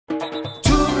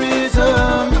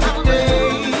Tourism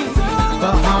today,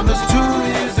 Bahamas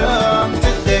tourism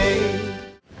today.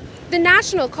 The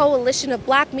National Coalition of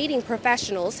Black Meeting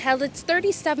Professionals held its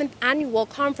 37th annual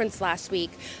conference last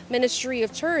week. Ministry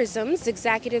of Tourism's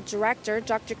Executive Director,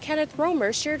 Dr. Kenneth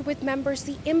Romer, shared with members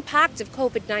the impact of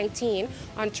COVID-19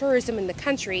 on tourism in the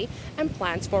country and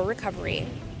plans for recovery.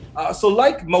 So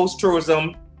like most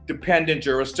tourism-dependent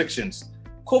jurisdictions,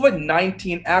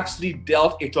 COVID-19 actually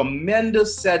dealt a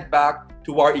tremendous setback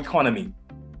to our economy.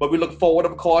 But we look forward,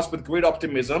 of course, with great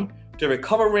optimism to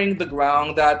recovering the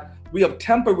ground that we have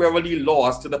temporarily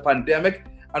lost to the pandemic,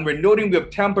 and we're noting we have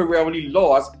temporarily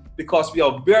lost because we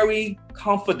are very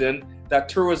confident that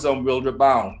tourism will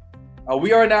rebound.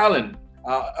 We are an island.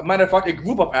 A matter of fact, a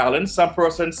group of islands. Some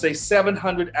persons say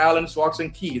 700 islands, rocks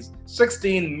and keys,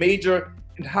 16 major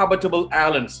inhabitable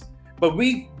islands. But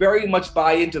we very much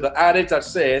buy into the adage that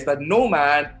says that no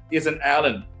man is an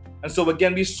island. And so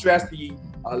again, we stress the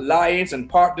alliance and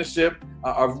partnership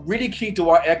are really key to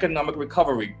our economic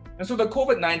recovery. And so the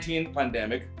COVID-19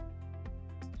 pandemic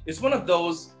is one of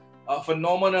those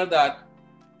phenomena that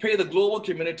pay the global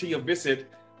community a visit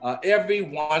every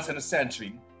once in a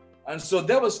century. And so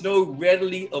there was no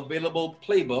readily available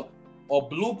playbook or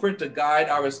blueprint to guide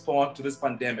our response to this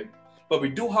pandemic. But we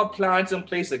do have plans in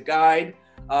place to guide,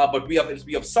 but we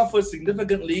have suffered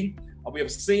significantly. We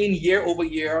have seen year over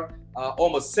year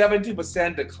almost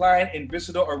 70% decline in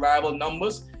visitor arrival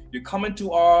numbers. You come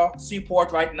into our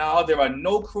seaport right now, there are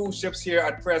no cruise ships here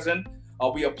at present.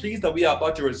 We are pleased that we are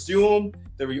about to resume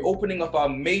the reopening of our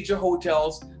major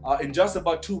hotels in just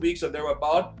about 2 weeks or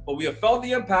thereabout. But we have felt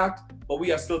the impact, but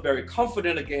we are still very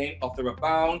confident again of the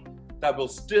rebound that will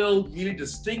still really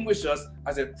distinguish us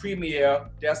as a premier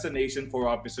destination for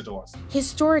our visitors.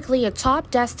 Historically a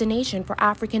top destination for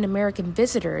African American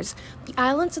visitors, the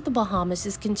islands of the Bahamas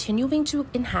is continuing to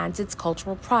enhance its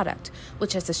cultural product,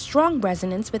 which has a strong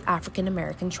resonance with African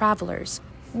American travelers.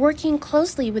 Working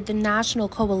closely with the National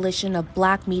Coalition of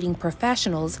Black Meeting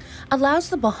Professionals allows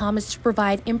the Bahamas to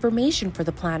provide information for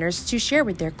the planners to share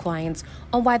with their clients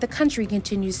on why the country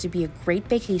continues to be a great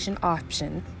vacation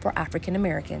option for African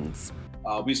Americans.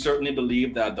 We certainly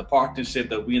believe that the partnership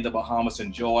that we in the Bahamas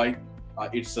enjoy,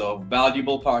 it's a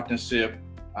valuable partnership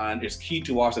and it's key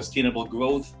to our sustainable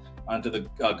growth and to the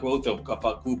growth of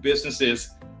our group businesses.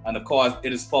 And of course,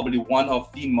 it is probably one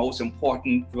of the most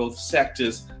important growth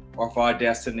sectors of our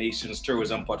destination's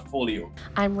tourism portfolio.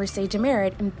 I'm Mercedes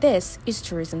Demerit, and this is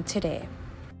Tourism Today.